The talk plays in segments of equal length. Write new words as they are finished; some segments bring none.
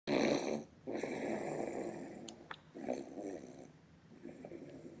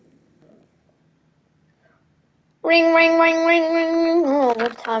Ring, ring, ring, ring, ring, ring. Oh,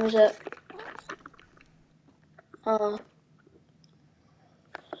 what time is it?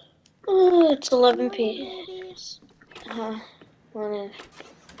 It's 11 p.m. Morning.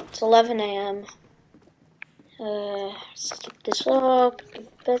 It's 11 a.m. Skip this up.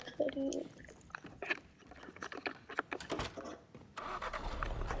 Get back ready.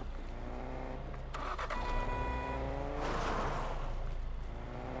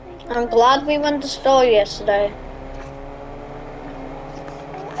 I'm glad we went to the store yesterday.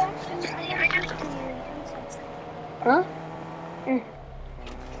 Huh?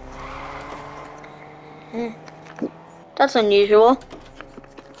 That's unusual.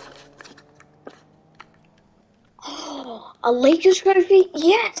 A Lakers trophy?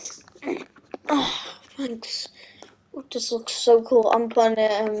 Yes! Oh, thanks. Oh, this looks so cool. I'm putting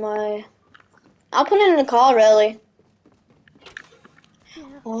it in my... I'll put it in the car, really.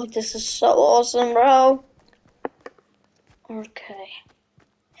 Yeah. Oh, this is so awesome, bro. Okay.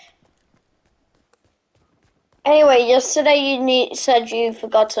 Anyway, yesterday you said you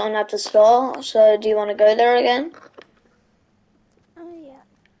forgot something at the store, so do you want to go there again? Oh, yeah.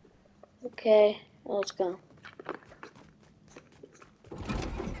 Okay, let's go.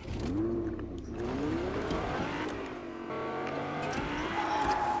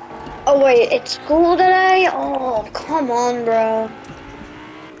 Oh wait, it's school today? Oh, come on, bro.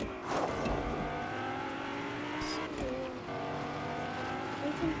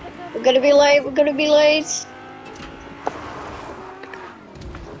 We're gonna be late, we're gonna be late.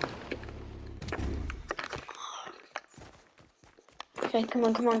 Okay, come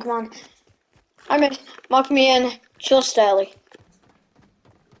on, come on, come on. I'm in. Mark me in just early.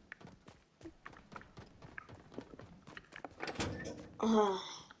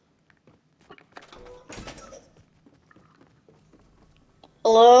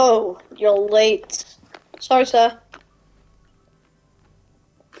 Hello, you're late. Sorry, sir.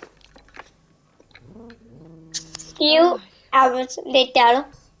 Few hours later.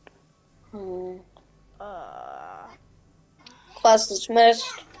 Class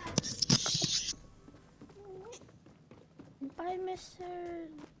dismissed. Bye, Mr.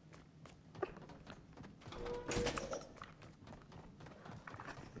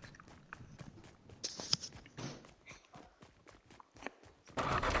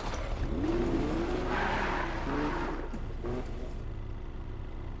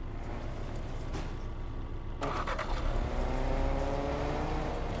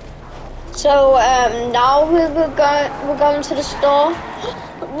 So now we're going to the store.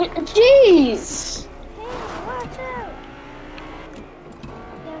 Jeez. Hey, watch out! Yeah,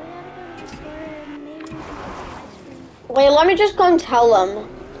 we gotta go to the store and maybe we can get some ice cream. Wait, let me just go and tell them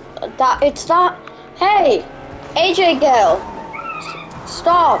that it's not. Hey, AJ girl,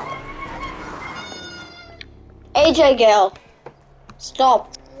 stop. AJ girl,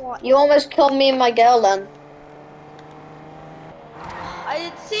 stop. What? You almost killed me and my girl then. I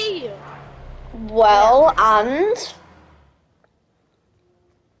didn't see you. Well, and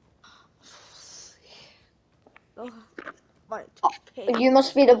Oh, my you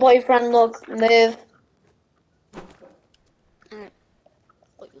must be the boyfriend. Look, move.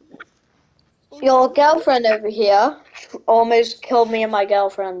 Your girlfriend over here almost killed me and my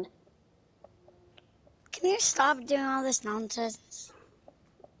girlfriend. Can you stop doing all this nonsense?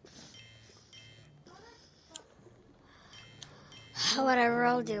 Whatever,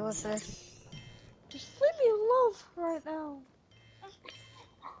 I'll deal with it. Just leave me alone right now.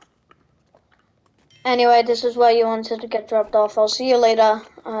 Anyway, this is where you wanted to get dropped off. I'll see you later.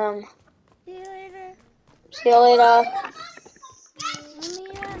 See you later. See you later.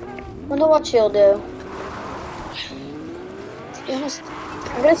 Mommy, at home. Wonder what she'll do. To be honest,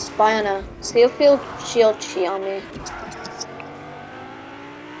 I'm gonna spy on her. See if she'll cheat on me.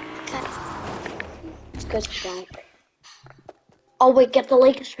 Let's go spy. Oh wait, get the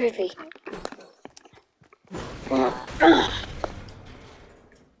Lakers trophy.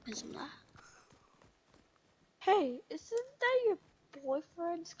 Hey, isn't that your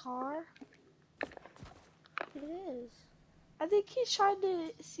boyfriend's car? It is. I think he's trying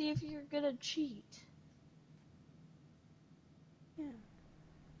to see if you're gonna cheat. Yeah.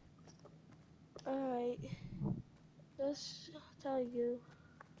 Alright. Just tell you.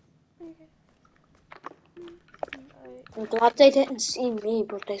 Okay. Alright. I'm glad they didn't see me,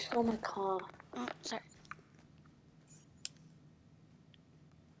 but they saw my car. Oh, sorry.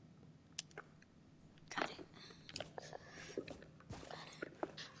 Got it.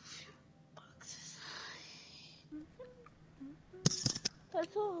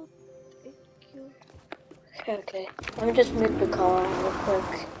 That's all. Thank you. Okay. Let me just move the car real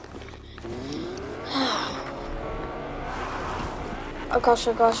quick. Oh gosh,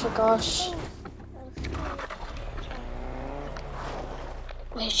 oh gosh, oh gosh. Oh, that was scary.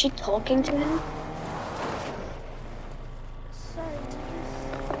 Wait, is she talking to him? Sorry, you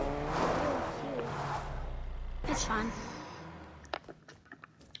just look really cute. It's fine.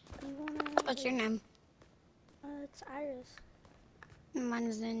 You wanna? What's your name? It's Iris. Mine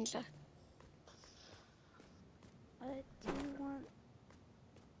is Ninja. Do you want?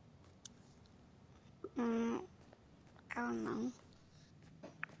 I don't know.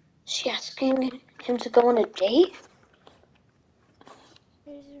 Is she asking him to go on a date?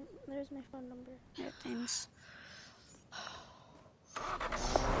 There's my phone number. Yeah, thanks.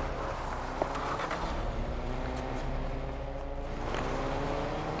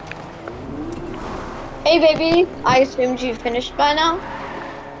 Hey baby, I assumed you finished by now.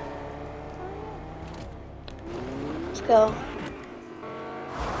 Let's go.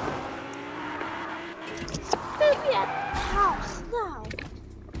 Baby at the house now.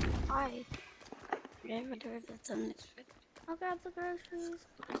 Hi. Whatever that's unexpected. I'll grab the groceries.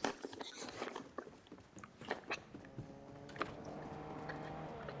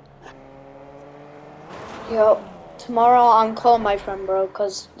 Yo, tomorrow I'm calling my friend, bro,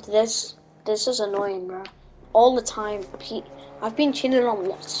 cause this is annoying, bro. All the time. I've been cheated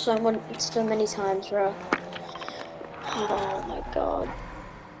on so many times, bro. Oh my god.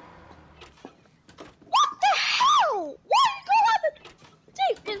 What the hell? Why you go on a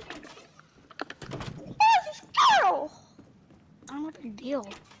date with this girl? I don't know the deal.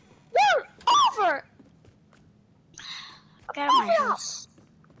 We're over. Get out of my house.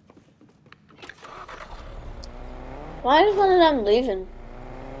 Why is one of them leaving?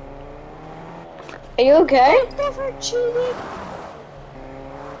 Are you okay? Never cheated.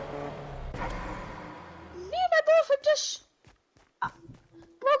 Me and my boyfriend just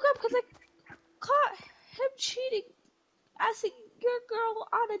broke up because I caught him cheating, asking your girl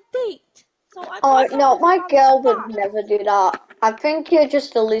on a date. So I Oh broke up no, with him my on the girl would spot. never do that. I think you're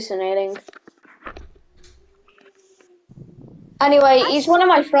just hallucinating. Anyway, he's one of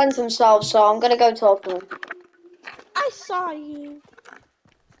my friends himself, so I'm gonna go talk to him. I saw you.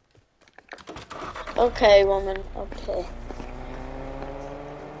 Okay, woman. Okay.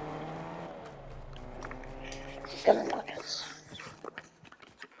 Gonna notice.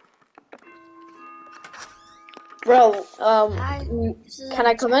 Bro, Hi. This is can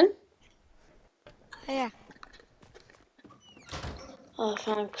I come in? Oh, yeah. Oh,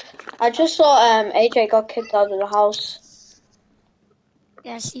 thanks. I just saw AJ got kicked out of the house.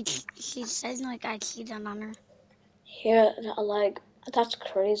 Yeah, she says like I cheated on her. Yeah, like that's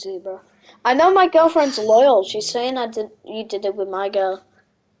crazy, bro. I know my girlfriend's loyal. She's saying you did it with my girl.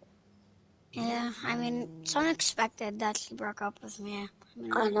 Yeah, I mean, it's unexpected that she broke up with me.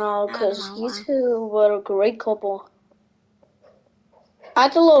 I know, I don't cause know you why. two were a great couple. I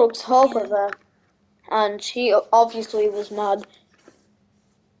had a little talk with her, and she obviously was mad.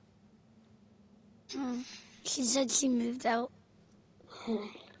 She said she moved out.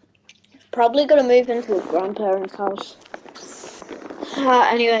 Probably gonna move into a grandparents' house.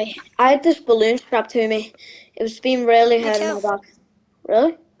 Anyway, I had this balloon strapped to me. It was being really Me hurting too. my back.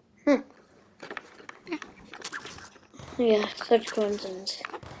 Really? Yeah, such coincidence.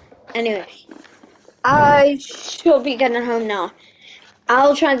 Anyway, I should be getting home now.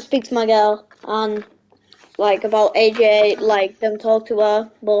 I'll try and speak to my girl and like about AJ, like them talk to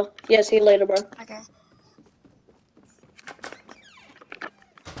her. But yeah, see you later, bro. Okay.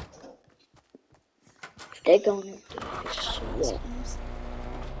 They're going to do this. Yeah.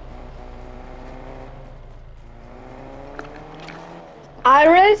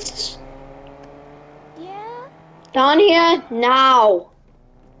 Iris, Yeah. down here now.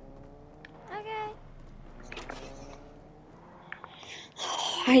 Okay.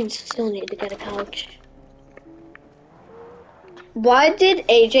 I still need to get a couch. Why did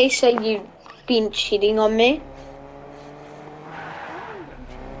AJ say you've been cheating on me? I haven't been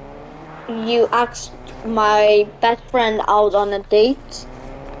cheating. You asked my best friend out on a date.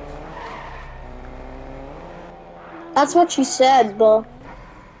 No, That's you what she tried to said, ask me but out.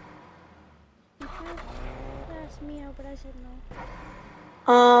 You tried to ask me out, but I said no.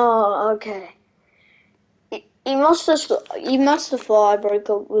 oh, okay. He must have thought I broke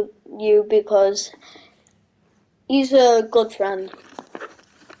up with you because he's a good friend.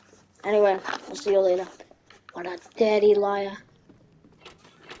 Anyway, I'll see you later. What a dirty liar.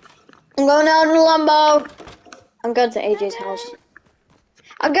 I'm going out in a Lambo. I'm going to AJ's house.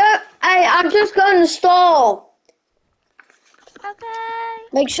 Okay. I'm just going to the store. Okay.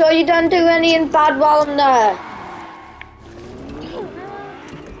 Make sure you don't do anything bad while I'm there. I will.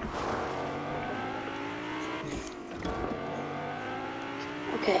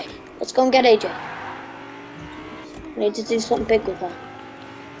 Okay, let's go and get AJ. I need to do something big with her.